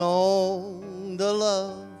known the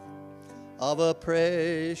love of a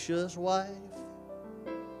precious wife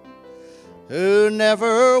who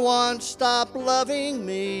never once stopped loving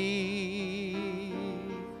me,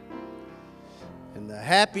 and the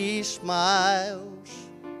happy smiles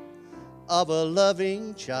of a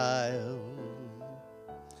loving child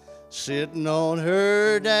sitting on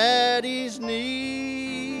her daddy's knee.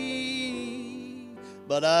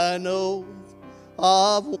 But I know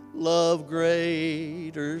of love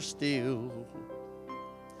greater still,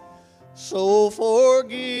 so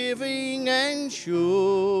forgiving and sure,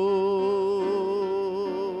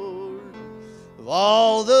 of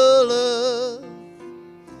all the love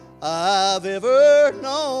I've ever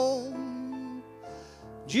known,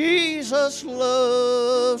 Jesus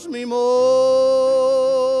loves me more.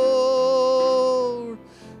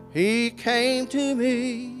 He came to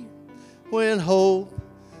me when hope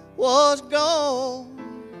was gone,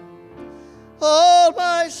 all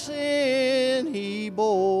my sin He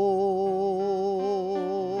bore.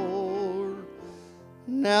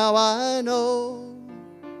 Now I know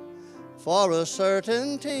for a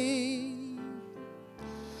certainty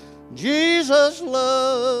Jesus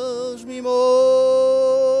loves me more.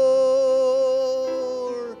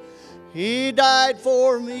 He died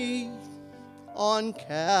for me on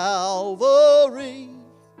Calvary,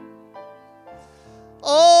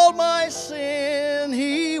 all my sin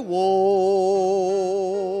He wore.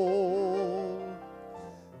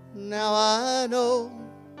 Now I know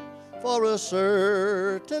for a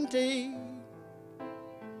certainty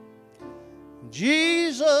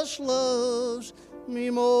Jesus loves me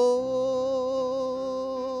more.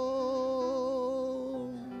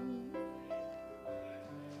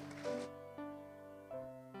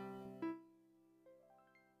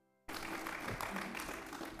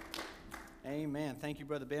 Amen. Thank you,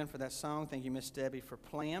 Brother Ben, for that song. Thank you, Miss Debbie, for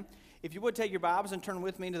playing. If you would take your Bibles and turn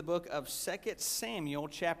with me to the book of 2 Samuel,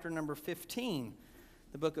 chapter number 15.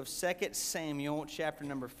 The book of 2 Samuel, chapter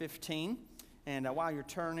number 15. And while you're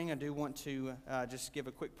turning, I do want to just give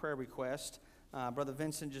a quick prayer request. Brother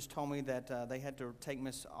Vincent just told me that they had to take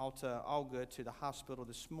Miss Alta Allgood to the hospital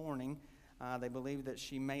this morning. They believe that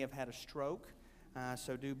she may have had a stroke.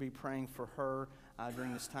 So do be praying for her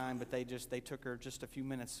during this time. But they took her just a few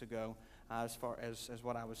minutes ago, as far as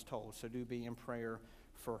what I was told. So do be in prayer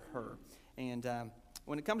for her. And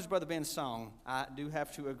when it comes to Brother Ben's song, I do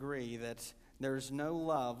have to agree that there's no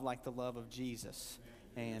love like the love of Jesus.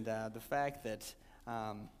 And the fact that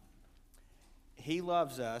He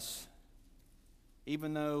loves us,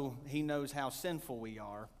 even though He knows how sinful we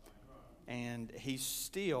are, and He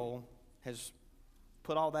still has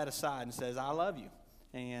put all that aside and says, I love you.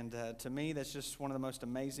 And to me, that's just one of the most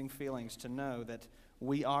amazing feelings, to know that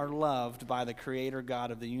we are loved by the Creator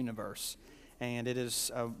God of the universe. And it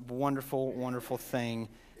is a wonderful, wonderful thing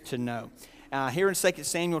to know. Here in 2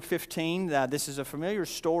 Samuel 15, this is a familiar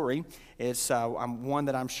story. It's one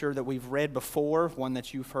that I'm sure that we've read before, one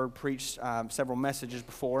that you've heard preached several messages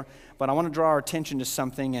before. But I want to draw our attention to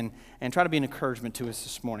something and try to be an encouragement to us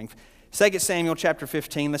this morning. 2 Samuel chapter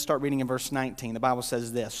 15, let's start reading in verse 19. The Bible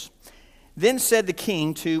says this. Then said the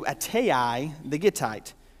king to Attai the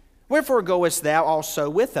Gittite, Wherefore goest thou also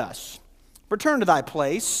with us? Return to thy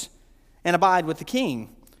place, and abide with the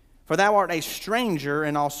king, for thou art a stranger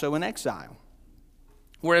and also an exile.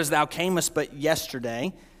 Whereas thou camest but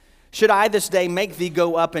yesterday, should I this day make thee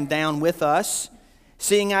go up and down with us?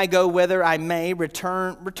 Seeing I go whither I may,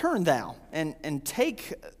 return thou, and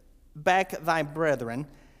take back thy brethren.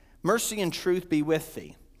 Mercy and truth be with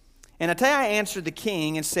thee. And Attai answered the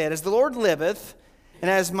king and said, As the Lord liveth, and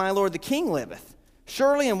as my lord the king liveth,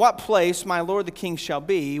 surely in what place my lord the king shall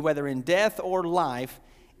be, whether in death or life,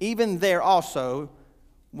 even there also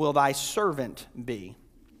will thy servant be.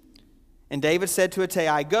 And David said to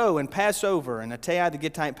Attai, Go and pass over. And Attai the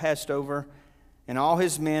Gittite passed over, and all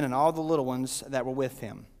his men and all the little ones that were with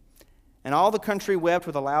him. And all the country wept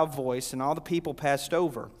with a loud voice, and all the people passed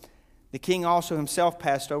over. The king also himself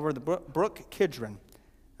passed over the brook Kidron,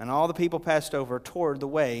 and all the people passed over toward the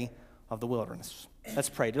way of the wilderness. Let's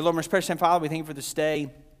pray. Dear Lord, most precious Father, we thank you for this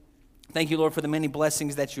day. Thank you, Lord, for the many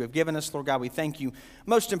blessings that you have given us. Lord God, we thank you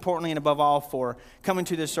most importantly and above all for coming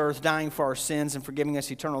to this earth, dying for our sins, and for giving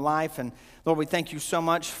us eternal life. And Lord, we thank you so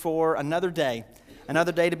much for another day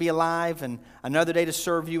to be alive, and another day to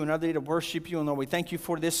serve you, another day to worship you. And Lord, we thank you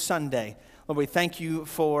for this Sunday. Lord, we thank you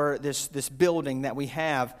for this building that we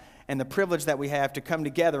have and the privilege that we have to come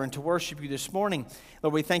together and to worship you this morning.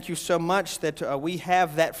 Lord, we thank you so much that we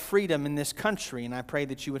have that freedom in this country, and I pray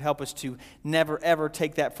that you would help us to never, ever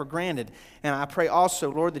take that for granted. And I pray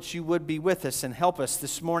also, Lord, that you would be with us and help us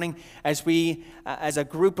this morning as we, as a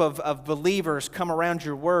group of believers, come around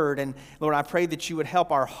your word. And Lord, I pray that you would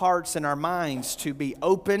help our hearts and our minds to be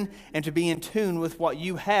open and to be in tune with what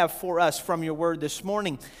you have for us from your word this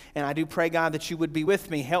morning. And I do pray, God, that you would be with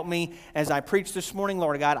me. Help me as I preach this morning,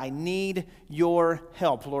 Lord God. I need your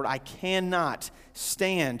help, Lord. I cannot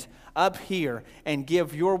stand up here and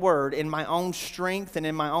give your word in my own strength and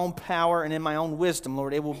in my own power and in my own wisdom,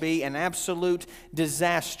 Lord. It will be an absolute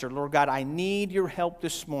disaster. Lord God, I need your help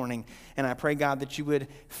this morning, and I pray, God, that you would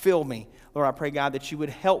fill me. Lord, I pray, God, that you would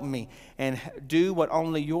help me and do what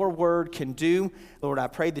only your word can do. Lord, I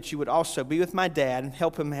pray that you would also be with my dad and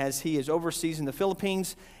help him as he is overseas in the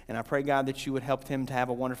Philippines. And I pray, God, that you would help him to have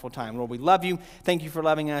a wonderful time. Lord, we love you. Thank you for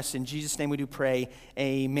loving us. In Jesus' name we do pray.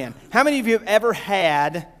 Amen. How many of you have ever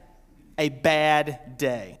had a bad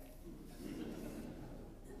day?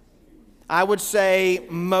 I would say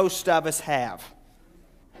most of us have.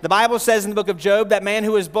 The Bible says in the book of Job that man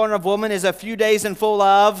who is born of woman is a few days and full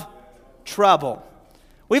of trouble.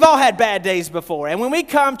 We've all had bad days before. And when we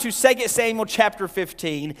come to 2 Samuel chapter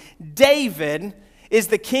 15, David is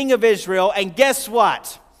the king of Israel. And guess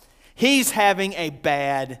what? He's having a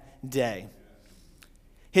bad day.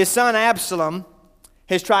 His son Absalom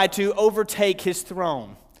has tried to overtake his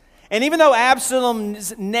throne. And even though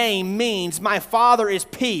Absalom's name means my father is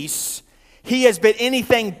peace, he has been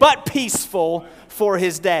anything but peaceful for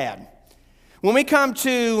his dad. When we come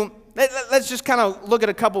to let's just kind of look at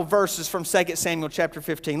a couple verses from 2 Samuel chapter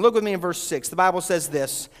 15. Look with me in verse 6. The Bible says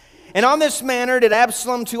this, "And on this manner did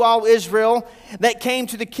Absalom to all Israel that came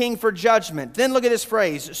to the king for judgment." Then look at this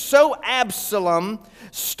phrase, "So Absalom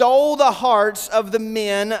stole the hearts of the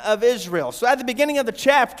men of Israel." So at the beginning of the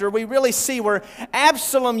chapter, we really see where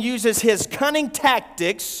Absalom uses his cunning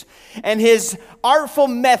tactics and his artful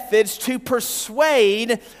methods to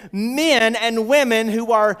persuade men and women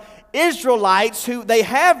who are Israelites, who they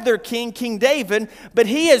have their king, King David, but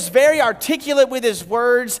he is very articulate with his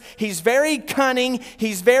words. He's very cunning.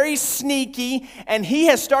 He's very sneaky, and he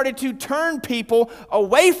has started to turn people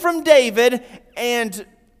away from David and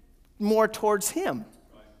more towards him.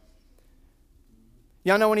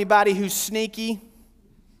 Y'all know anybody who's sneaky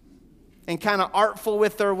and kind of artful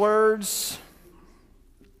with their words?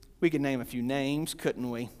 We could name a few names, couldn't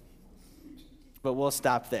we? But we'll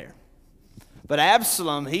stop there. But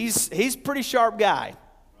Absalom, he's a pretty sharp guy.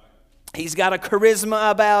 He's got a charisma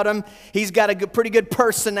about him. He's got a pretty good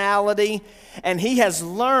personality. And he has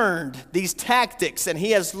learned these tactics, and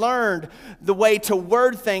he has learned the way to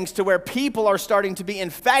word things to where people are starting to be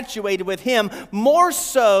infatuated with him more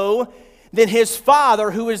so than his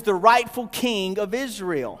father, who is the rightful king of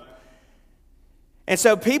Israel. And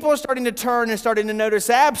so people are starting to turn and starting to notice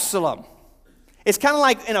Absalom. It's kind of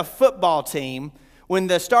like in a football team when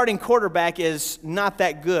the starting quarterback is not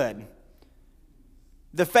that good.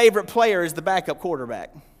 The favorite player is the backup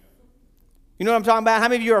quarterback. You know what I'm talking about? How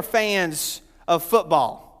many of you are fans of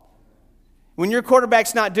football? When your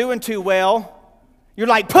quarterback's not doing too well, you're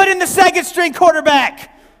like, put in the second string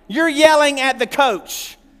quarterback. You're yelling at the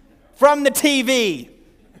coach from the TV.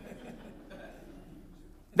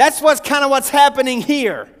 That's what's happening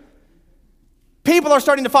here. People are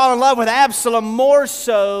starting to fall in love with Absalom more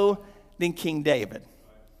so than King David.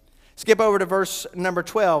 Skip over to verse number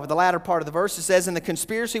 12. The latter part of the verse, it says, "And the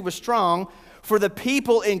conspiracy was strong, for the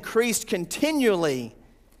people increased continually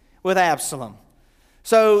with Absalom."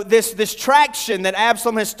 So this traction that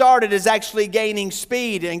Absalom has started is actually gaining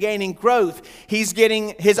speed and gaining growth. His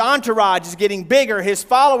entourage is getting bigger. His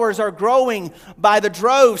followers are growing by the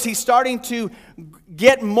droves. He's starting to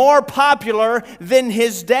get more popular than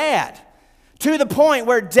his dad, to the point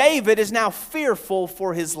where David is now fearful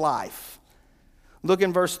for his life. Look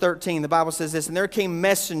in verse 13. The Bible says this, "And there came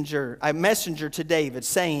a messenger to David,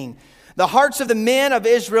 saying, The hearts of the men of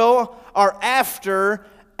Israel are after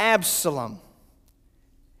Absalom.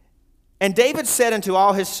 And David said unto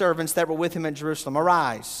all his servants that were with him at Jerusalem,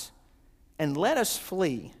 Arise, and let us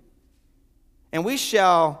flee. For we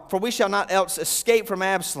shall not else escape from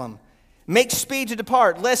Absalom. Make speed to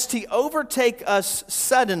depart, lest he overtake us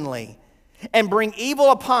suddenly, and bring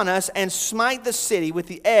evil upon us, and smite the city with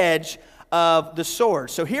the edge of the sword."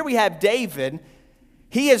 So here we have David.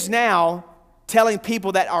 He is now telling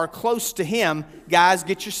people that are close to him, guys,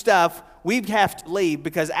 get your stuff. We have to leave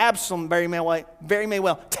because Absalom very may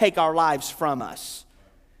well take our lives from us.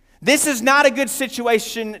 This is not a good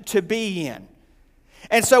situation to be in.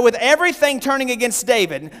 And so with everything turning against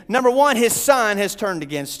David, number one, his son has turned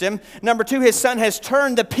against him. Number two, his son has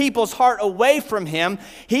turned the people's heart away from him.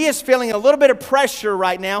 He is feeling a little bit of pressure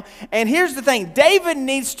right now. And here's the thing. David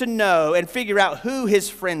needs to know and figure out who his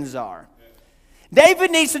friends are.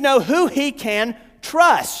 David needs to know who he can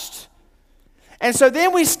trust. And so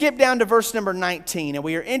then we skip down to verse number 19, and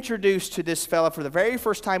we are introduced to this fella for the very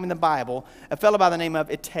first time in the Bible, a fella by the name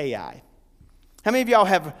of Ittai. How many of y'all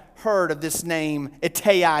have heard of this name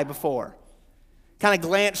Ittai before? Kind of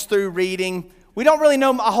glanced through reading. We don't really know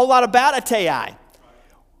a whole lot about Ittai.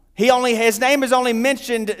 His name is only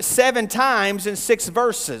mentioned 7 times in 6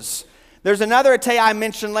 verses. There's another Ittai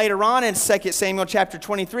mentioned later on in 2 Samuel chapter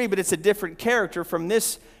 23, but it's a different character from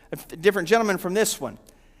this, a different gentleman from this one.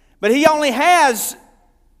 But he only has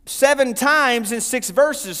 7 times in 6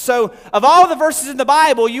 verses. So of all the verses in the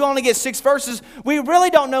Bible, you only get 6 verses. We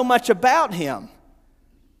really don't know much about him.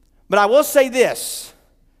 But I will say this.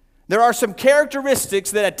 There are some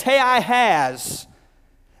characteristics that Ittai has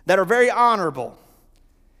that are very honorable.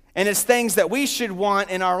 And it's things that we should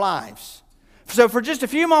want in our lives. So for just a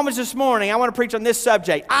few moments this morning, I want to preach on this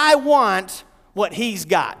subject. I want what he's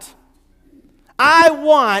got. I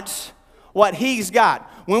want what he's got.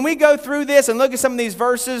 When we go through this and look at some of these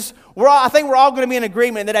verses, I think we're all going to be in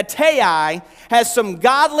agreement that Ittai has some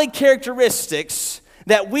godly characteristics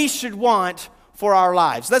that we should want for our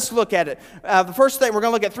lives. Let's look at it. The first thing, we're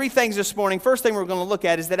going to look at 3 things this morning. First thing we're going to look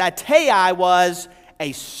at is that Ittai was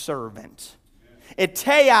a servant.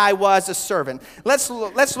 Ittai was a servant. Let's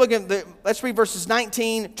read verses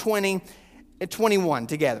 19, 20, and 21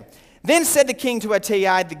 together. Then said the king to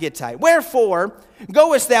Ittai the Gittite, Wherefore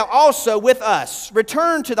goest thou also with us?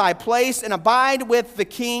 Return to thy place and abide with the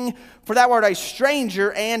king, for thou art a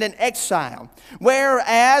stranger and an exile.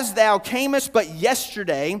 Whereas thou camest but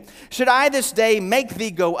yesterday, should I this day make thee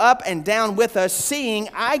go up and down with us, seeing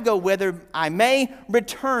I go whither I may,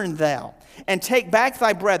 return thou, and take back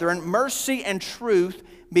thy brethren, mercy and truth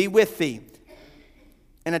be with thee.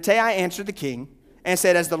 And Ittai answered the king, and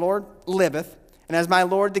said, As the Lord liveth, and as my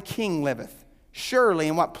lord the king liveth, surely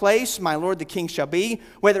in what place my lord the king shall be,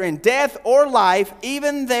 whether in death or life,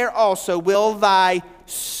 even there also will thy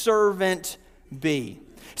servant be.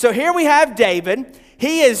 So here we have David.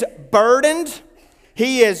 He is burdened.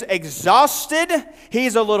 He is exhausted.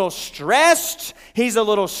 He's a little stressed. He's a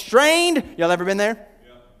little strained. Y'all ever been there?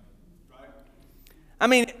 Yeah. Right. I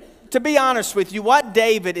mean, to be honest with you, what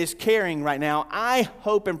David is carrying right now, I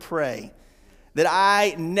hope and pray that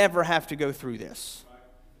I never have to go through this.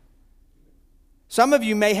 Some of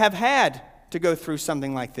you may have had to go through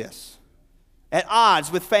something like this, at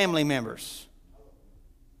odds with family members.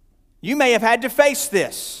 You may have had to face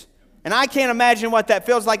this, and I can't imagine what that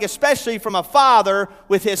feels like, especially from a father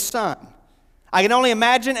with his son. I can only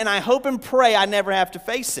imagine, and I hope and pray I never have to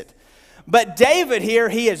face it. But David here,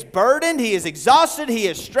 he is burdened, he is exhausted, he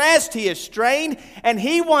is stressed, he is strained, and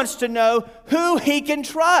he wants to know who he can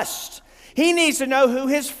trust. He needs to know who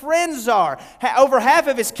his friends are. Over half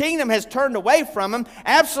of his kingdom has turned away from him.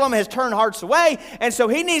 Absalom has turned hearts away. And so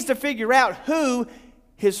he needs to figure out who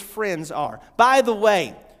his friends are. By the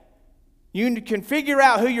way, you can figure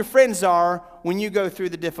out who your friends are when you go through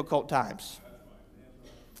the difficult times.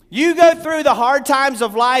 You go through the hard times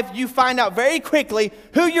of life, you find out very quickly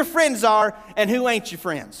who your friends are and who ain't your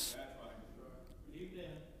friends.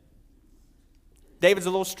 David's a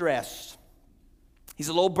little stressed. He's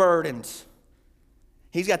a little burdened.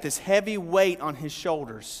 He's got this heavy weight on his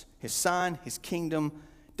shoulders. His son, his kingdom,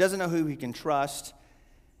 doesn't know who he can trust.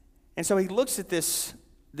 And so he looks at this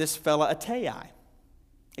fella, Ittai.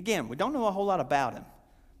 Again, we don't know a whole lot about him.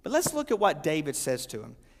 But let's look at what David says to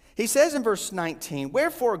him. He says in verse 19,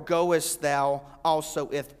 Wherefore goest thou also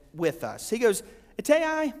with us? He goes,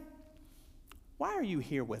 Ittai, why are you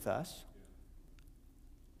here with us?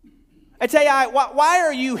 Ittai, why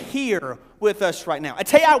are you here with us right now?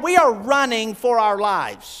 Ittai, we are running for our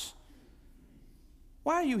lives.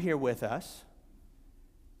 Why are you here with us?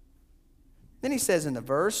 Then he says in the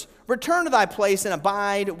verse, Return to thy place and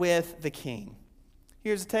abide with the king.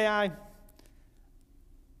 Here's Ittai.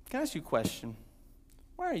 Can I ask you a question?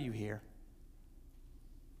 Why are you here?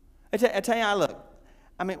 Ittai, look,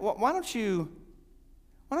 I mean, why don't you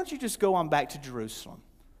just go on back to Jerusalem?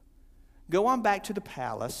 Go on back to the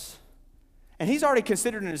palace. And he's already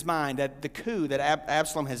considered in his mind that the coup that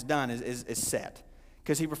Absalom has done is set.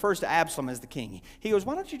 Because he refers to Absalom as the king. He goes,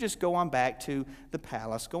 why don't you just go on back to the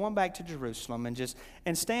palace, go on back to Jerusalem,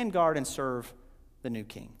 and stand guard and serve the new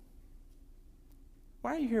king?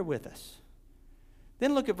 Why are you here with us?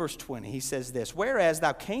 Then look at verse 20. He says this, Whereas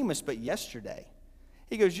thou camest but yesterday.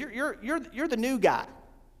 He goes, you're the new guy.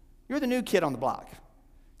 You're the new kid on the block.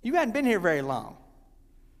 You hadn't been here very long.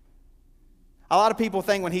 A lot of people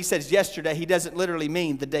think when he says yesterday, he doesn't literally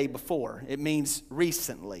mean the day before. It means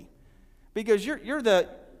recently. Because you're the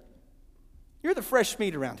fresh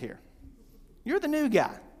meat around here. You're the new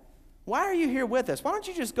guy. Why are you here with us? Why don't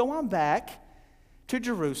you just go on back to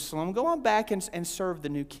Jerusalem, go on back and serve the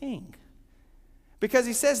new king? Because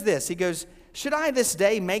he says this, he goes, should I this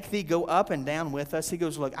day make thee go up and down with us? He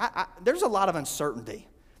goes, look, there's a lot of uncertainty.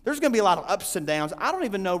 There's going to be a lot of ups and downs. I don't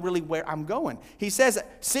even know really where I'm going. He says,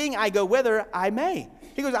 seeing I go whither I may.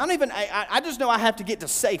 He goes, I just know I have to get to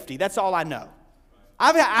safety. That's all I know.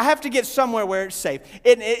 I have to get somewhere where it's safe.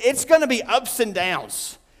 It's going to be ups and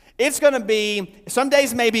downs. It's going to be, some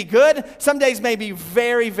days may be good, some days may be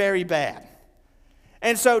very, very bad.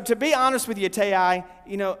 And so to be honest with you, Ittai,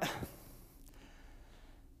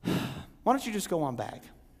 why don't you just go on back?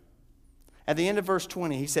 At the end of verse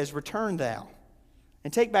 20, he says, return thou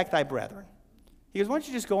and take back thy brethren. He goes, why don't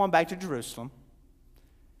you just go on back to Jerusalem?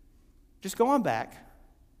 Just go on back.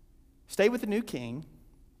 Stay with the new king.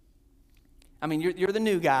 I mean, you're the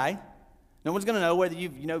new guy. No one's going to know whether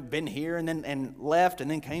you've been here and left and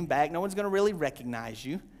then came back. No one's going to really recognize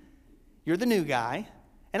you. You're the new guy.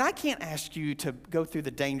 And I can't ask you to go through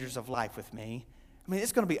the dangers of life with me. I mean,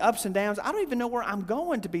 it's going to be ups and downs. I don't even know where I'm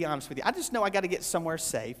going, to be honest with you. I just know I got to get somewhere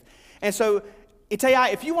safe. And so, Ittai,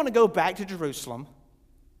 if you want to go back to Jerusalem,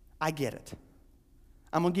 I get it.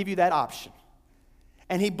 I'm going to give you that option.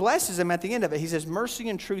 And he blesses him at the end of it. He says, mercy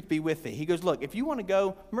and truth be with thee. He goes, look, if you want to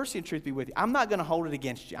go, mercy and truth be with you. I'm not going to hold it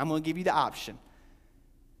against you. I'm going to give you the option.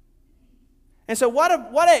 And so what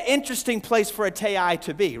an interesting place for Ittai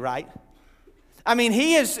to be, right? I mean,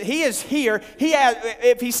 he is here.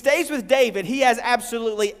 If he stays with David, he has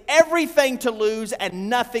absolutely everything to lose and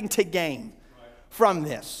nothing to gain from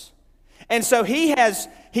this. And so he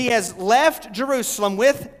has left Jerusalem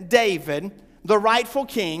with David, the rightful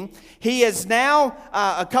king. He is now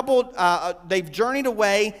they've journeyed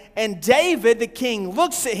away, and David, the king,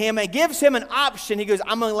 looks at him and gives him an option. He goes,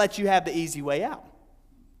 I'm going to let you have the easy way out.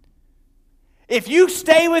 If you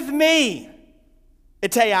stay with me,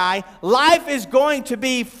 Ittai, life is going to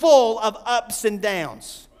be full of ups and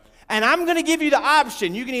downs. And I'm going to give you the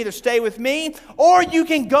option. You can either stay with me, or you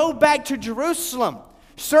can go back to Jerusalem,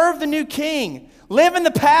 serve the new king, live in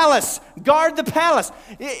the palace, guard the palace.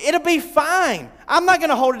 It'll be fine. I'm not going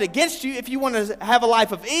to hold it against you if you want to have a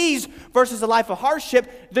life of ease versus a life of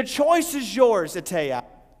hardship. The choice is yours, Ittai.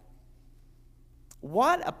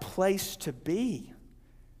 What a place to be.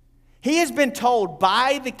 He has been told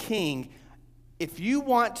by the king, if you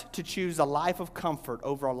want to choose a life of comfort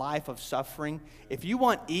over a life of suffering, if you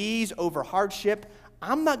want ease over hardship,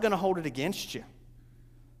 I'm not going to hold it against you.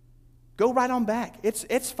 Go right on back.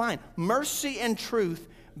 It's fine. Mercy and truth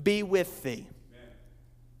be with thee. Amen.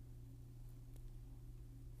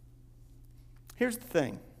 Here's the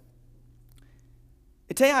thing.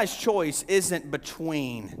 Ittai's choice isn't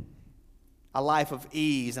between a life of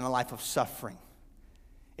ease and a life of suffering.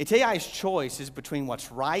 Ittai's choice is between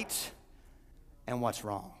what's right and what's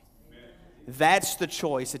wrong. Amen. That's the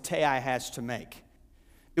choice Ittai has to make.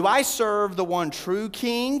 Do I serve the one true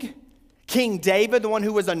king, King David, the one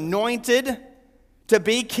who was anointed to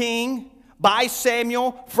be king by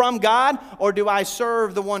Samuel from God, or do I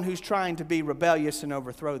serve the one who's trying to be rebellious and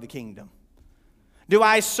overthrow the kingdom? Do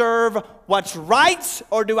I serve what's right,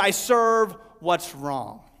 or do I serve what's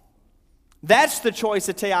wrong? That's the choice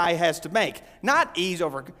Ittai has to make. Not ease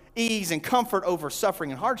and comfort over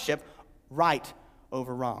suffering and hardship, right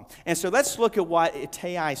over wrong. And so let's look at what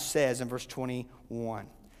Ittai says in verse 21.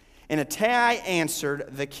 And Ittai answered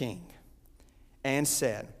the king and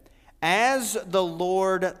said, as the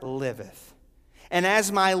Lord liveth, and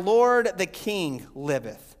as my lord the king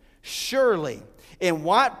liveth, surely in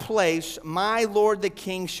what place my lord the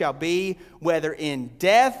king shall be, whether in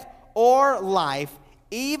death or life,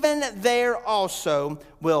 even there also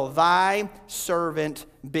will thy servant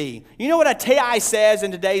be. You know what Ittai says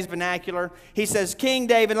in today's vernacular? He says, King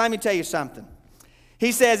David, let me tell you something.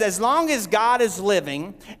 He says, as long as God is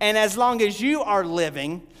living, and as long as you are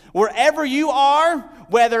living, wherever you are,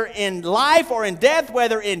 whether in life or in death,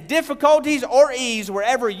 whether in difficulties or ease,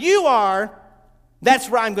 wherever you are, that's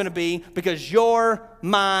where I'm going to be, because you're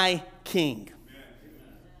my king.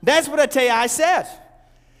 That's what Ittai says.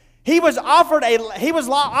 He was offered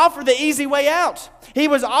the easy way out. He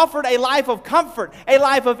was offered a life of comfort, a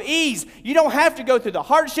life of ease. You don't have to go through the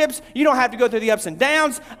hardships. You don't have to go through the ups and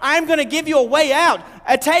downs. I'm going to give you a way out.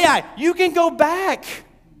 Ittai, you can go back.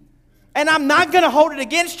 And I'm not going to hold it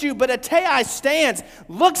against you, but Ittai stands,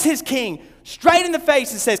 looks his king straight in the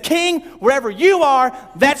face and says, King, wherever you are,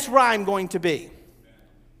 that's where I'm going to be.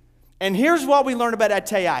 And here's what we learn about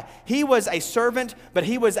Ittai. He was a servant, but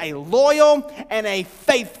he was a loyal and a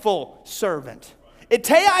faithful servant.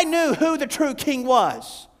 Ittai knew who the true king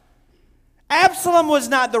was. Absalom was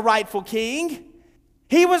not the rightful king.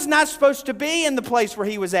 He was not supposed to be in the place where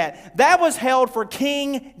he was at. That was held for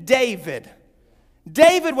King David.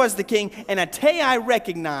 David was the king, and Ittai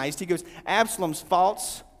recognized, he goes, Absalom's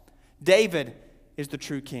false. David is the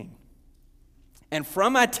true king. And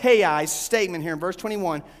from Ittai's statement here in verse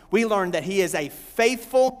 21, we learn that he is a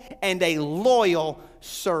faithful and a loyal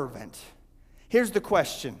servant. Here's the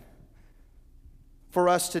question for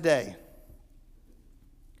us today.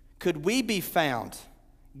 Could we be found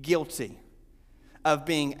guilty of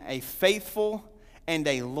being a faithful and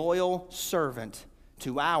a loyal servant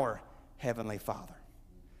to our Heavenly Father,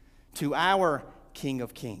 to our King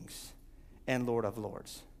of Kings and Lord of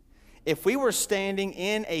Lords? If we were standing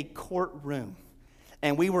in a courtroom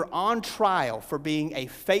and we were on trial for being a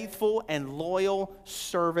faithful and loyal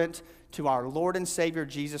servant to our Lord and Savior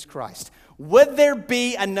Jesus Christ, would there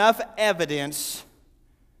be enough evidence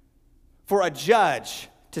for a judge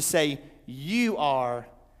to say, you are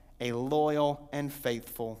a loyal and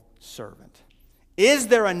faithful servant? Is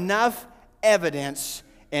there enough evidence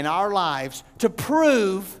in our lives to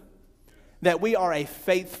prove that we are a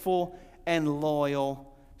faithful and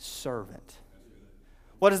loyal servant?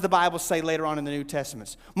 What does the Bible say later on in the New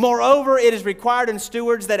Testament? Moreover, it is required in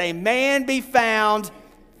stewards that a man be found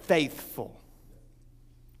faithful.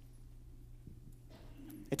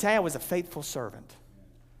 Ittai was a faithful servant.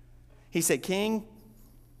 He said, King,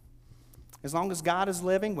 as long as God is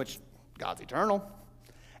living, which God's eternal,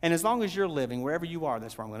 and as long as you're living, wherever you are,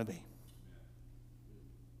 that's where I'm going to be.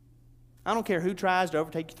 I don't care who tries to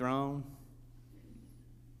overtake your throne.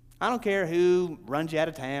 I don't care who runs you out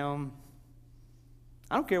of town.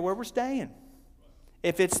 I don't care where we're staying.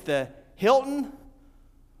 If it's the Hilton,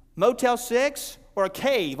 Motel 6, or a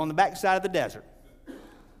cave on the backside of the desert.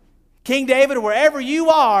 King David, wherever you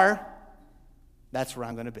are, that's where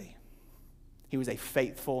I'm going to be. He was a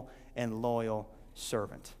faithful and loyal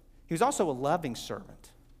servant. He was also a loving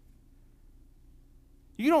servant.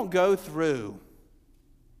 You don't go through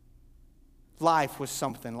life with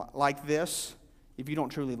something like this if you don't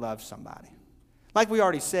truly love somebody. Like we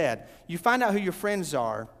already said, you find out who your friends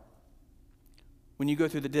are when you go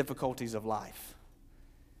through the difficulties of life.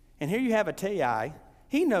 And here you have Ittai.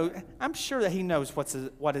 I'm sure that he knows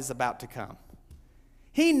what is about to come.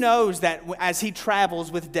 He knows that as he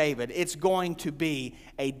travels with David, it's going to be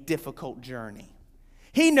a difficult journey.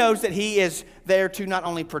 He knows that he is there to not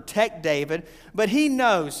only protect David, but he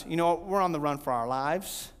knows, we're on the run for our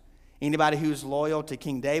lives. Anybody who's loyal to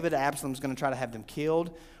King David, Absalom's going to try to have them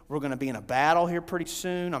killed. We're going to be in a battle here pretty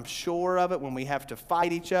soon. I'm sure of it when we have to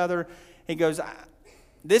fight each other. He goes,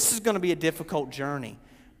 this is going to be a difficult journey.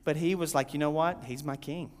 But he was like, you know what? He's my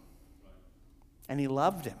king. And he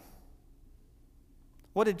loved him.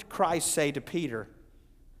 What did Christ say to Peter?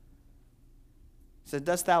 He said,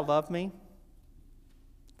 dost thou love me?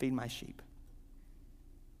 Feed my sheep.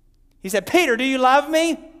 He said, Peter, do you love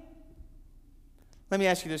me? Let me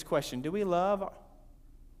ask you this question. Do we love?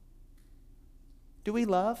 Do we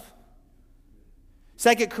love?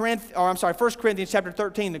 1 Corinthians chapter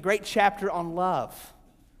 13, the great chapter on love.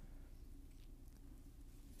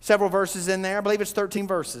 Several verses in there. I believe it's 13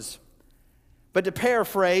 verses. But to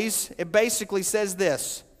paraphrase, it basically says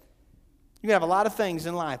this. You can have a lot of things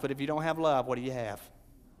in life, but if you don't have love, what do you have?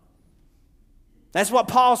 That's what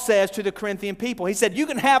Paul says to the Corinthian people. He said, you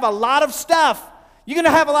can have a lot of stuff. You can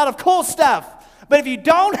have a lot of cool stuff. But if you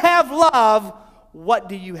don't have love, what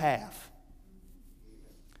do you have?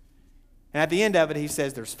 And at the end of it, he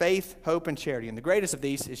says there's faith, hope, and charity. And the greatest of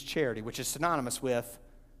these is charity, which is synonymous with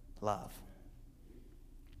love.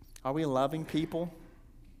 Are we loving people?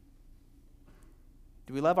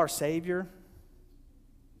 Do we love our Savior?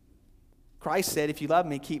 Christ said, if you love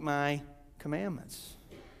me, keep my commandments.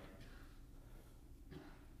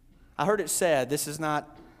 I heard it said, this is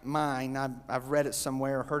not mine, I've read it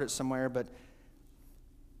somewhere or heard it somewhere, but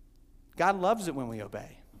God loves it when we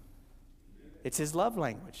obey. It's His love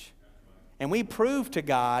language. And we prove to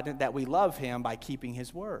God that we love Him by keeping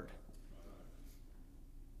His word.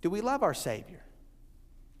 Do we love our Savior?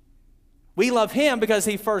 We love Him because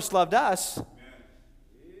He first loved us. Amen.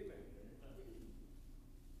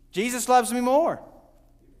 Jesus loves me more.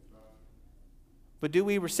 But do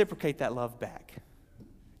we reciprocate that love back?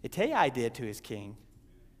 Ittai did to his king.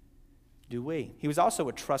 Do we? He was also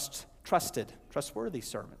a trustworthy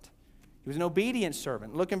servant. He was an obedient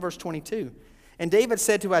servant. Look in verse 22. And David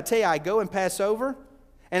said to Ittai, go and pass over.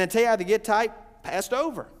 And Ittai the Gittite passed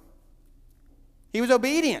over. He was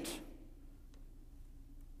obedient.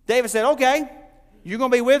 David said, okay, you're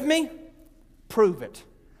going to be with me? Prove it.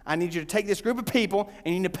 I need you to take this group of people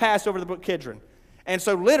and you need to pass over the brook Kidron. And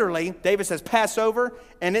so literally, David says, pass over.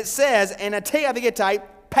 And it says, and Ittai the Gittite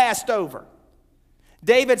passed over.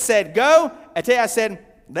 David said, go. Ittai said,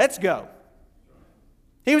 let's go.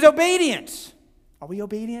 He was obedient. Are we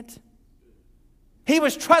obedient? He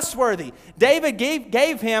was trustworthy. David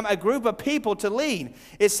gave him a group of people to lead.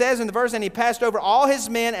 It says in the verse, and he passed over all his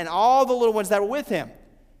men and all the little ones that were with him.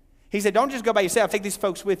 He said, don't just go by yourself. Take these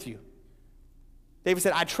folks with you. David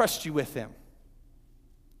said, I trust you with them.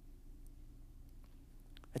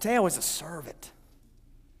 Ittai was a servant.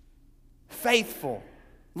 Faithful,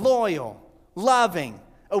 loyal, loving,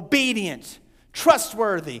 obedient,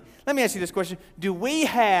 trustworthy. Let me ask you this question. Do we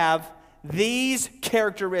have these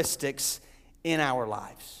characteristics in our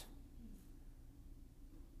lives?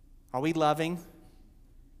 Are we loving?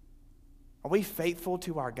 Are we faithful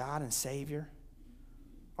to our God and Savior?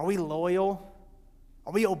 Are we loyal?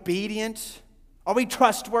 Are we obedient? Are we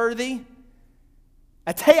trustworthy?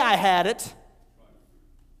 Ittai had it.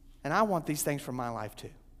 And I want these things for my life too.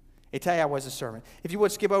 Ittai was a servant. If you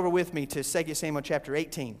would skip over with me to 2 Samuel chapter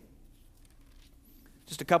 18.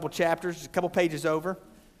 Just a couple chapters, just a couple pages over.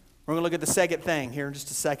 We're going to look at the second thing here in just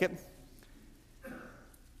a second.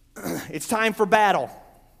 It's time for battle.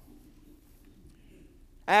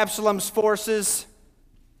 Absalom's forces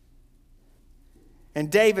and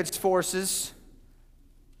David's forces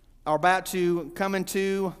are about to come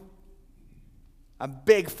into a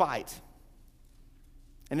big fight.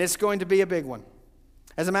 And it's going to be a big one.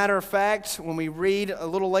 As a matter of fact, when we read a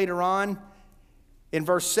little later on in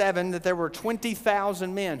verse 7 that there were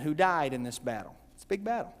 20,000 men who died in this battle. It's a big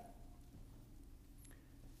battle.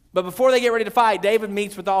 But before they get ready to fight, David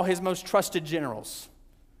meets with all his most trusted generals.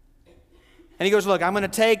 And he goes, look, we're going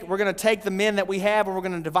to take the men that we have and we're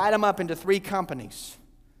going to divide them up into 3 companies.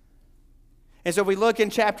 And so if we look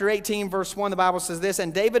in chapter 18, verse 1, the Bible says this,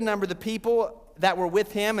 and David numbered the people that were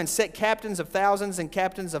with him and set captains of thousands and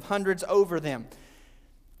captains of hundreds over them.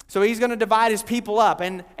 So he's going to divide his people up.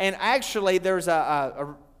 And actually, there's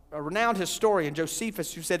a renowned historian,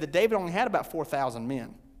 Josephus, who said that David only had about 4,000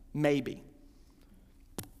 men, maybe.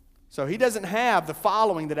 So he doesn't have the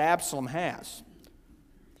following that Absalom has.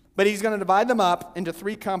 But he's going to divide them up into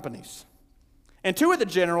 3 companies. And 2 of the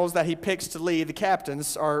generals that he picks to lead, the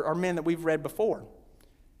captains, are men that we've read before.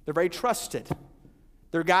 They're very trusted.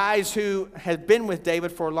 They're guys who have been with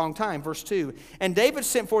David for a long time. Verse 2, and David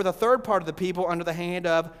sent forth a third part of the people under the hand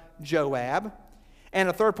of Joab, and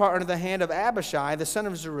a third part under the hand of Abishai, the son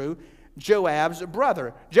of Zeruiah, Joab's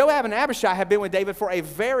brother. Joab and Abishai have been with David for a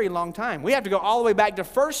very long time. We have to go all the way back to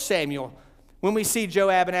 1 Samuel when we see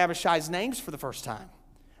Joab and Abishai's names for the first time.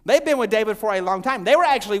 They've been with David for a long time. They were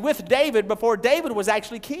actually with David before David was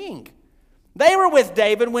actually king. They were with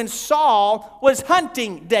David when Saul was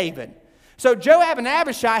hunting David. So Joab and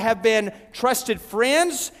Abishai have been trusted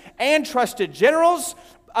friends and trusted generals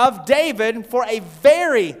of David for a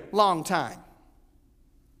very long time.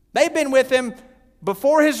 They've been with him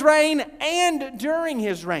before his reign and during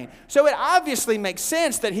his reign. So it obviously makes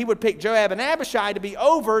sense that he would pick Joab and Abishai to be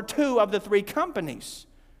over 2 of the 3 companies.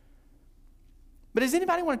 But does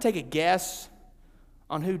anybody want to take a guess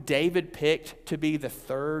on who David picked to be the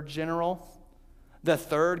 3rd general, the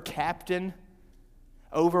 3rd captain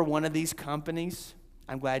over one of these companies?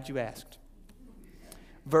 I'm glad you asked.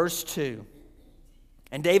 Verse 2.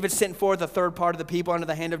 And David sent forth a third part of the people under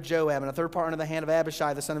the hand of Joab, and a third part under the hand of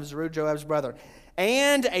Abishai, the son of Zeruiah, Joab's brother,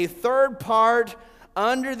 and a third part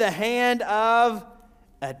under the hand of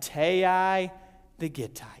Ittai the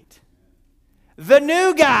Gittite. The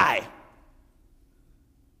new guy.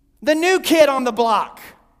 The new kid on the block.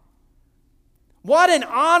 What an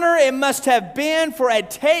honor it must have been for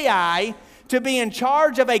Ittai to be in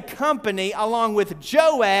charge of a company along with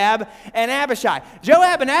Joab and Abishai.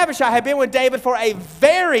 Joab and Abishai have been with David for a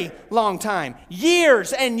very long time.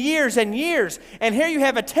 Years and years and years. And here you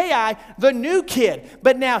have Ittai, the new kid.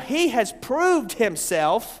 But now he has proved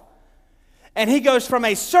himself, and he goes from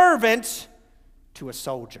a servant to a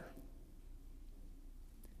soldier.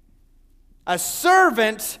 A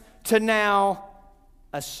servant to now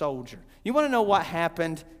a soldier. You want to know what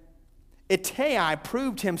happened? Ittai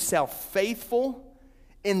proved himself faithful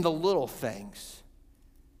in the little things.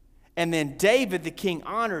 And then David, the king,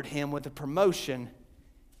 honored him with a promotion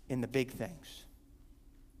in the big things.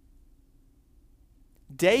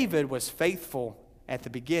 David was faithful at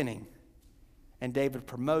the beginning, and David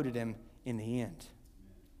promoted him in the end.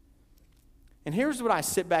 And here's what I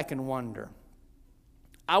sit back and wonder.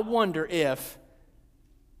 I wonder if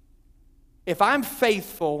I'm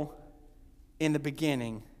faithful in the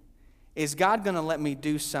beginning, is God going to let me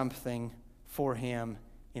do something for him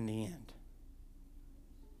in the end?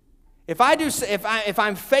 If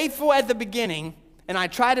I'm faithful at the beginning and I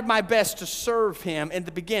tried my best to serve him in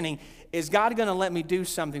the beginning, is God going to let me do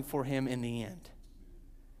something for him in the end?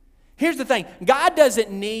 Here's the thing. God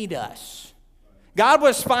doesn't need us. God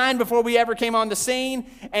was fine before we ever came on the scene,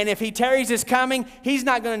 and if he tarries his coming, he's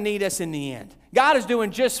not going to need us in the end. God is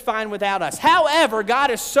doing just fine without us. However,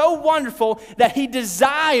 God is so wonderful that he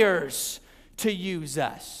desires to use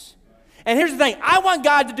us. And here's the thing. I want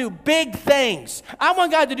God to do big things. I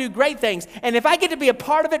want God to do great things. And if I get to be a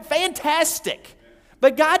part of it, fantastic.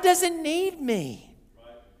 But God doesn't need me.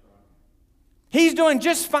 He's doing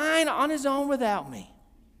just fine on his own without me.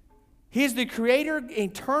 He is the creator,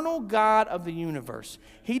 eternal God of the universe.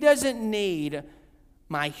 He doesn't need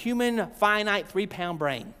my human, finite, 3-pound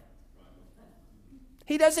brain.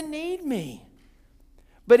 He doesn't need me.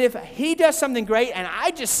 But if he does something great and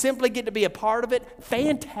I just simply get to be a part of it,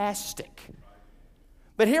 fantastic.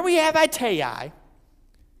 But here we have Ittai,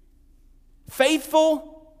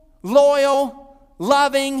 faithful, loyal,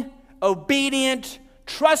 loving, obedient,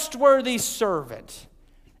 trustworthy servant.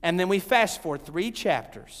 And then we fast forward 3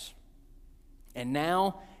 chapters. And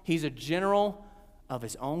now he's a general of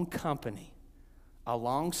his own company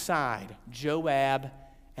alongside Joab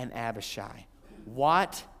and Abishai.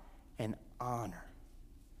 What an honor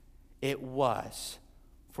it was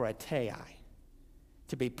for Ittai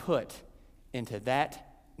to be put into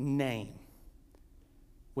that name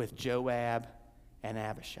with Joab and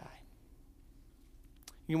Abishai.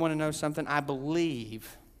 You want to know something? I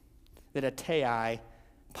believe that Ittai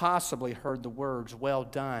possibly heard the words, "Well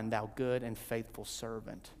done, thou good and faithful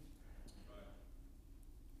servant."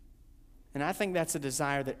 And I think that's a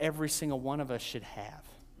desire that every single one of us should have,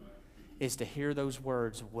 is to hear those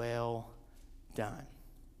words, "Well done."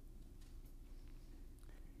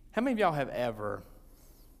 How many of y'all have ever,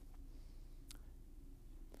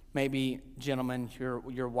 maybe, gentlemen,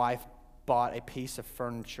 your wife bought a piece of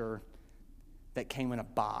furniture that came in a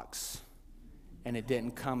box and it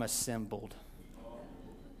didn't come assembled,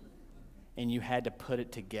 and you had to put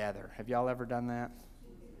it together? Have y'all ever done that?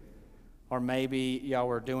 Or maybe y'all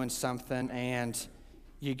were doing something and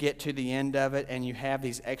you get to the end of it and you have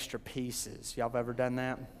these extra pieces. Y'all have ever done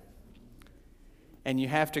that? And you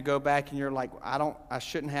have to go back and you're like, I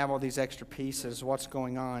shouldn't have all these extra pieces. What's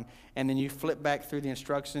going on? And then you flip back through the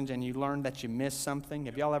instructions and you learn that you missed something.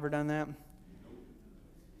 Have y'all ever done that?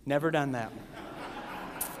 Never done that.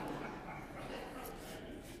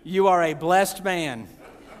 You are a blessed man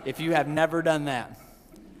if you have never done that.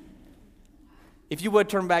 If you would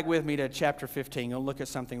turn back with me to chapter 15, you'll look at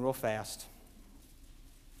something real fast.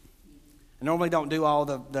 I normally don't do all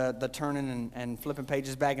the turning and flipping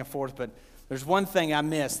pages back and forth, but there's one thing I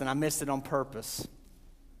missed, and I missed it on purpose.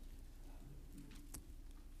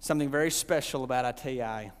 Something very special about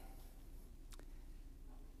Ittai.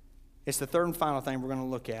 It's the third and final thing we're going to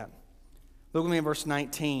look at. Look with me in verse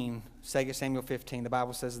 19, 2 Samuel 15. The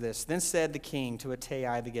Bible says this: "Then said the king to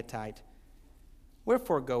Ittai the Gittite,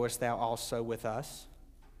 Wherefore goest thou also with us?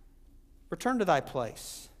 Return to thy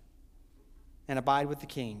place, and abide with the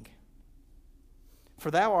king.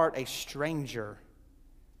 For thou art a stranger,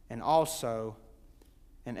 and also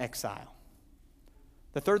an exile."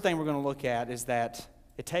 The third thing we're going to look at is that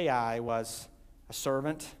Ittai was a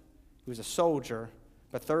servant, he was a soldier,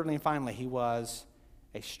 but thirdly and finally, he was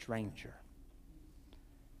a stranger.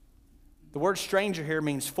 The word stranger here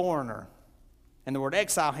means foreigner, and the word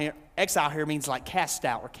exile here means like cast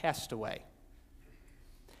out or cast away.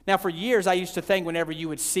 Now, for years, I used to think whenever you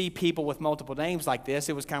would see people with multiple names like this,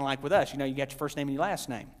 it was kind of like with us. You know, you got your first name and your last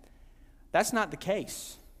name. That's not the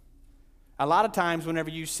case. A lot of times, whenever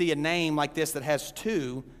you see a name like this that has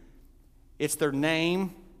 2, it's their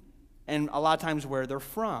name and a lot of times where they're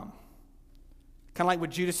from. Kind of like with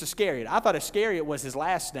Judas Iscariot. I thought Iscariot was his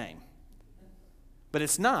last name, but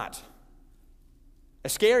it's not.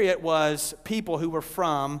 Iscariot was people who were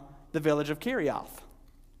from the village of Kerioth.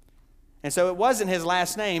 And so it wasn't his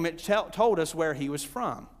last name. It told us where he was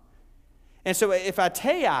from. And so if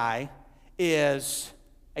Ittai is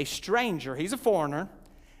a stranger, he's a foreigner,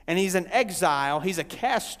 and he's an exile, he's a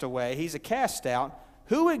castaway, he's a cast out,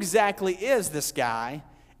 who exactly is this guy,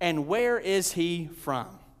 and where is he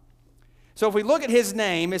from? So if we look at his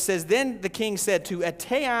name, it says, "Then the king said to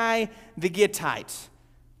Ittai the Gittite."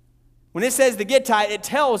 When it says the Gittite, it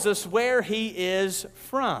tells us where he is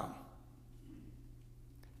from.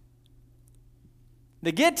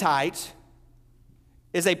 The Gittite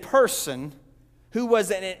is a person who was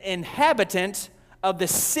an inhabitant of the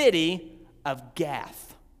city of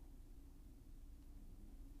Gath.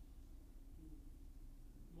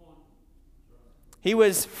 He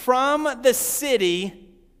was from the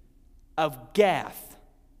city of Gath.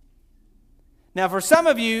 Now, for some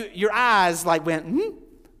of you, your eyes like went,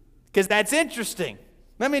 because that's interesting.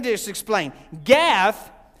 Let me just explain.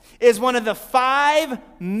 Gath is one of the 5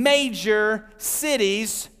 major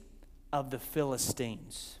cities of the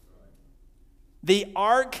Philistines. The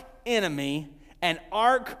arch enemy and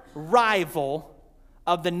arch rival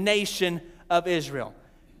of the nation of Israel.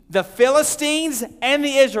 The Philistines and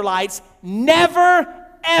the Israelites never,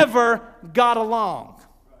 ever got along.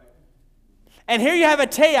 And here you have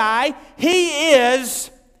Ittai. He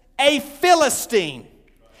is a Philistine.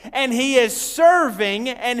 And he is serving,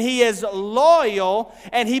 and he is loyal,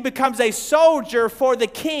 and he becomes a soldier for the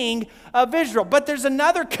king of Israel. But there's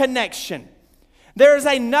another connection. There is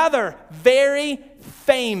another very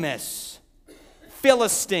famous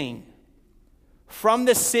Philistine from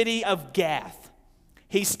the city of Gath.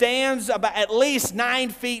 He stands about at least 9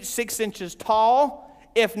 feet 6 inches tall,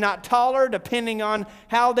 if not taller, depending on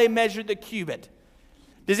how they measured the cubit.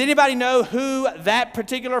 Does anybody know who that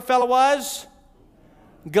particular fellow was?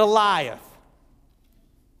 Goliath.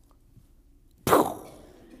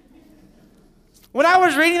 When I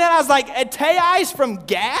was reading that, I was like, Ittai's from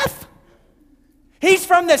Gath? He's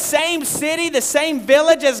from the same city, the same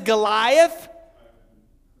village as Goliath?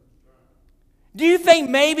 Do you think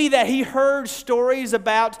maybe that he heard stories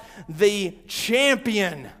about the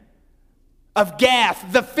champion of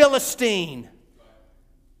Gath, the Philistine?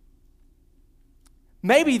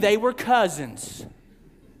 Maybe they were cousins.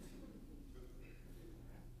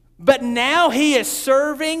 But now he is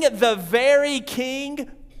serving the very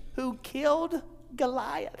king who killed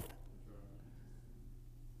Goliath.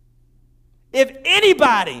 If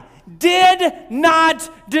anybody did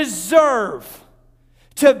not deserve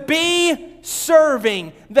to be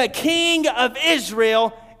serving the king of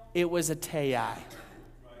Israel, it was Ittai.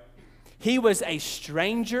 He was a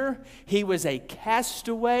stranger. He was a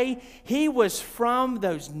castaway. He was from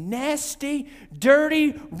those nasty,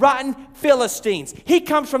 dirty, rotten Philistines. He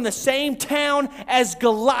comes from the same town as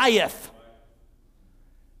Goliath.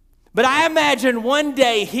 But I imagine one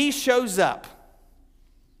day he shows up,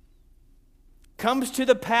 comes to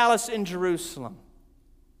the palace in Jerusalem,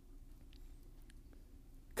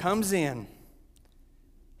 comes in.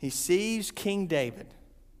 He sees King David,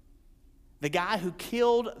 the guy who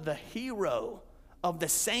killed the hero of the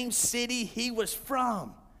same city he was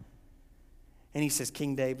from. And he says,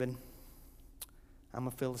 King David, I'm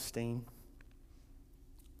a Philistine.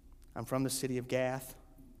 I'm from the city of Gath.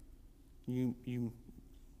 You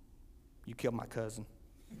killed my cousin.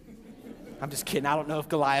 I'm just kidding. I don't know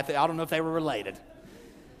if they were related.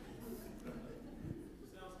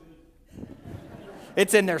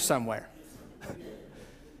 It's in there somewhere.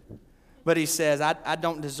 But he says, I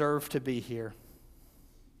don't deserve to be here.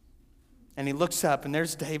 And he looks up, and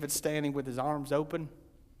there's David standing with his arms open.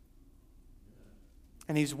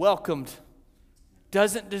 And he's welcomed.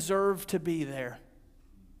 Doesn't deserve to be there.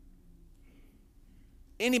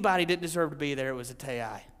 Anybody didn't deserve to be there, it was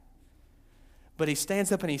Ittai. But he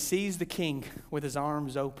stands up and he sees the king with his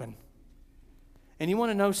arms open. And you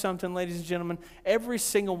want to know something, ladies and gentlemen? Every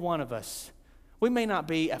single one of us, we may not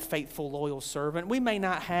be a faithful, loyal servant. We may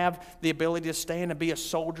not have the ability to stand and be a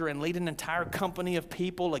soldier and lead an entire company of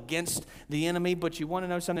people against the enemy. But you want to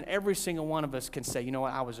know something? Every single one of us can say, you know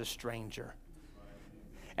what, I was a stranger.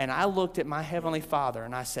 And I looked at my Heavenly Father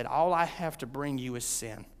and I said, all I have to bring you is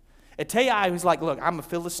sin. Ittai was like, look, I'm a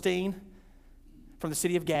Philistine from the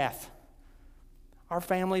city of Gath. Our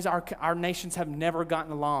families, our nations have never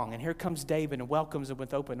gotten along. And here comes David and welcomes them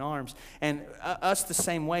with open arms. And us the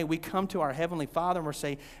same way. We come to our Heavenly Father and we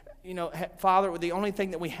say, you know, Father, the only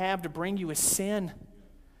thing that we have to bring you is sin.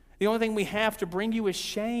 The only thing we have to bring you is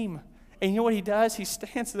shame. And you know what he does? He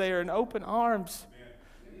stands there in open arms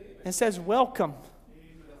and says, welcome.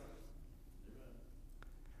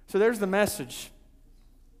 So there's the message.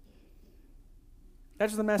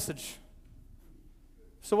 That's the message.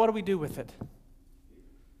 So what do we do with it?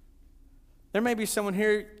 There may be someone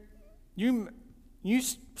here, you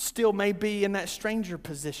still may be in that stranger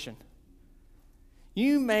position.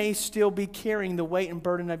 You may still be carrying the weight and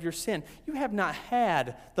burden of your sin. You have not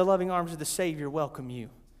had the loving arms of the Savior welcome you.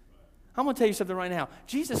 I'm going to tell you something right now.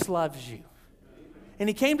 Jesus loves you. And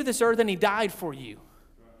he came to this earth and he died for you.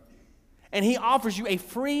 And he offers you a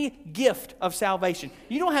free gift of salvation.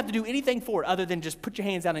 You don't have to do anything for it other than just put your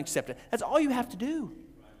hands out and accept it. That's all you have to do.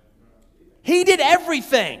 He did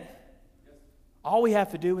everything. All we have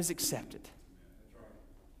to do is accept it.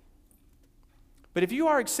 But if you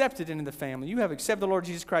are accepted into the family, you have accepted the Lord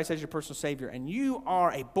Jesus Christ as your personal Savior, and you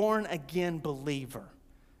are a born-again believer,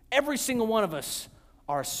 every single one of us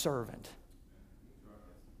are a servant.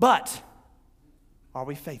 But are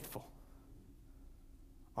we faithful?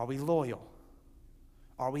 Are we loyal?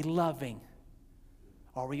 Are we loving?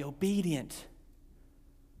 Are we obedient?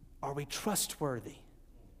 Are we trustworthy?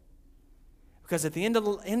 Because at the end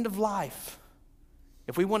of life,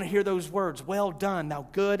 if we want to hear those words, well done, thou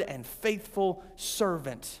good and faithful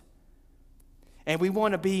servant, and we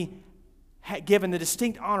want to be given the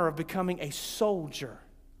distinct honor of becoming a soldier,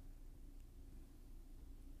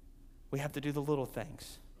 we have to do the little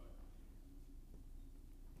things.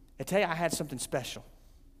 I tell you, I had something special,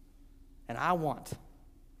 and I want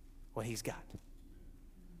what he's got.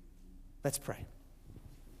 Let's pray.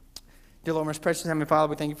 Dear Lord, most precious Heavenly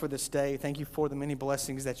Father, we thank you for this day. Thank you for the many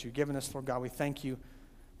blessings that you've given us, Lord God. We thank you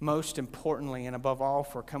most importantly and above all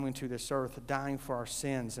for coming to this earth, dying for our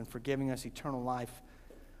sins and for giving us eternal life.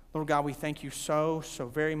 Lord God, we thank you so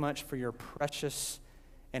very much for your precious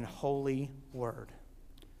and holy word.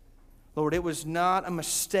 Lord, it was not a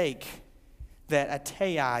mistake that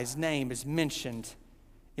Attai's name is mentioned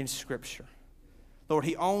in Scripture. Lord,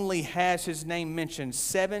 he only has his name mentioned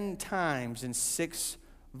 7 times in 6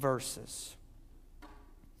 verses.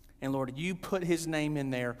 And Lord, you put his name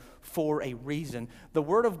in there for a reason. The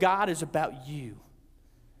Word of God is about you,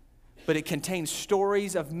 but it contains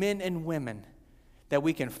stories of men and women that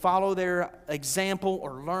we can follow their example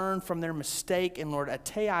or learn from their mistake. And Lord,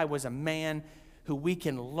 Attai was a man who we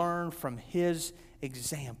can learn from his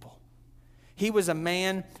example. He was a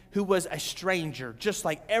man who was a stranger, just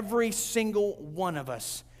like every single one of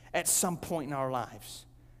us at some point in our lives.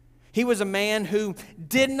 He was a man who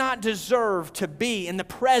did not deserve to be in the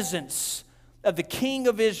presence of the King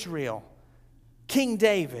of Israel, King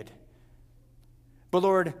David. But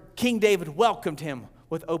Lord, King David welcomed him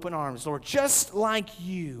with open arms. Lord, just like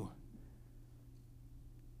you.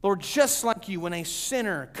 Lord, just like you, when a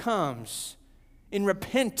sinner comes in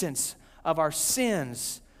repentance of our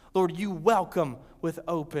sins, Lord, you welcome with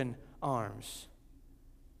open arms.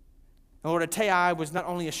 And Lord, Attai was not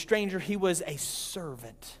only a stranger, he was a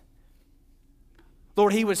servant.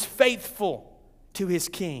 Lord, he was faithful to his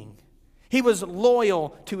king. He was loyal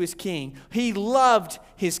to his king. He loved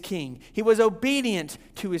his king. He was obedient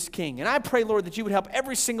to his king. And I pray, Lord, that you would help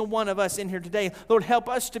every single one of us in here today. Lord, help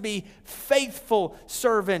us to be faithful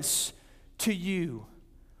servants to you.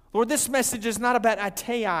 Lord, this message is not about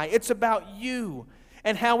Attai. It's about you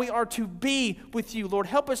and how we are to be with you. Lord,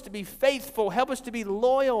 help us to be faithful. Help us to be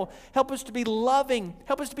loyal. Help us to be loving.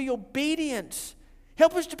 Help us to be obedient.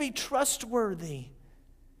 Help us to be trustworthy.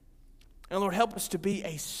 And Lord, help us to be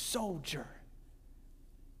a soldier.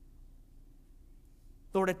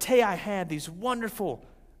 Lord, Attai had these wonderful,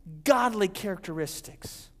 godly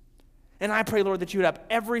characteristics. And I pray, Lord, that you would help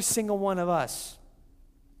every single one of us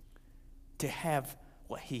to have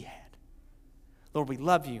what he had. Lord, we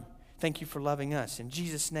love you. Thank you for loving us. In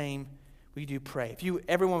Jesus' name, we do pray. If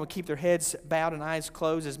everyone would keep their heads bowed and eyes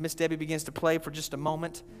closed as Miss Debbie begins to play for just a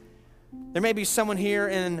moment. There may be someone here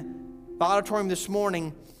in the auditorium this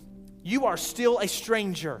morning. You are still a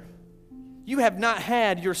stranger. You have not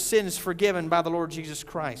had your sins forgiven by the Lord Jesus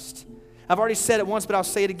Christ. I've already said it once, but I'll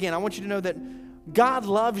say it again. I want you to know that God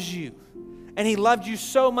loves you. And he loved you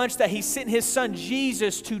so much that he sent his son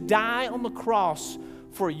Jesus to die on the cross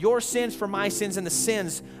for your sins, for my sins, and the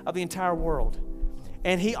sins of the entire world.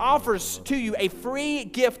 And he offers to you a free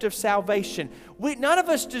gift of salvation. None of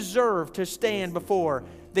us deserve to stand before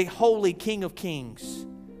the holy King of Kings.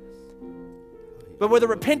 But with a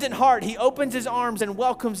repentant heart, he opens his arms and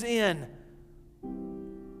welcomes in,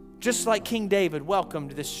 just like King David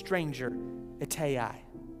welcomed this stranger, Attai.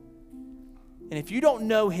 And if you don't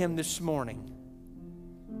know him this morning,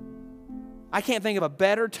 I can't think of a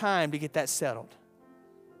better time to get that settled.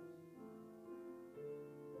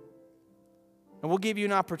 And we'll give you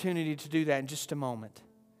an opportunity to do that in just a moment.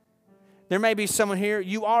 There may be someone here,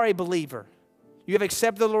 you are a believer. You have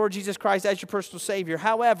accepted the Lord Jesus Christ as your personal Savior.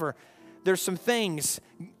 However, there's some things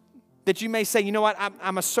that you may say, you know what,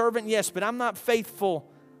 I'm a servant, yes, but I'm not faithful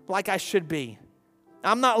like I should be.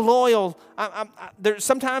 I'm not loyal.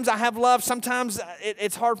 Sometimes I have love. Sometimes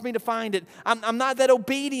it's hard for me to find it. I'm not that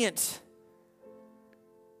obedient.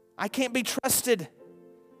 I can't be trusted.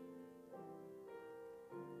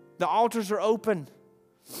 The altars are open.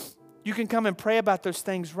 You can come and pray about those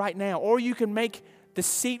things right now. Or you can make the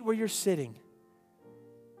seat where you're sitting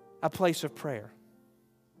a place of prayer.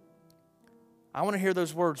 I want to hear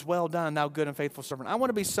those words, well done, thou good and faithful servant. I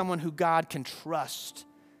want to be someone who God can trust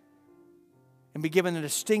and be given a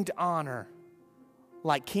distinct honor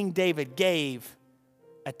like King David gave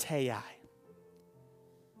Attai.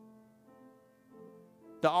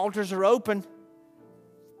 The altars are open.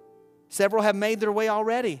 Several have made their way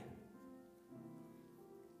already.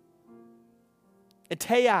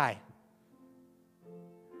 Ittai,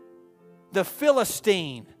 the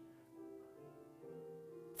Philistine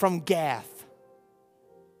from Gath.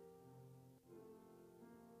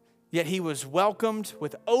 Yet he was welcomed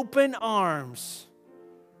with open arms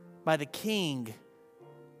by the King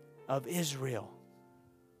of Israel.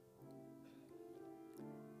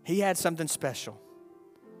 He had something special.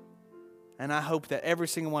 And I hope that every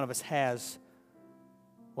single one of us has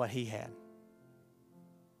what he had.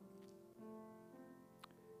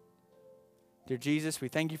 Dear Jesus, we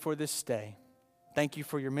thank you for this day. Thank you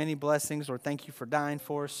for your many blessings. Lord, thank you for dying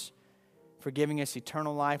for us, for giving us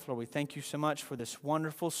eternal life. Lord, we thank you so much for this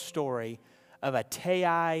wonderful story of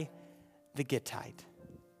Ittai the Gittite,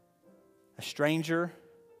 a stranger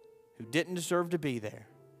who didn't deserve to be there,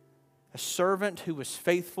 a servant who was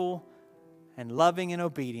faithful and loving and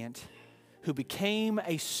obedient, who became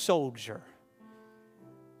a soldier.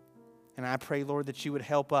 And I pray, Lord, that you would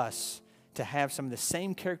help us to have some of the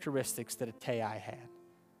same characteristics that Ittai had.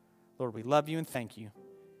 Lord, we love you and thank you.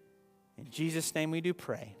 In Jesus' name we do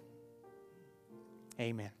pray.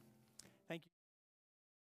 Amen.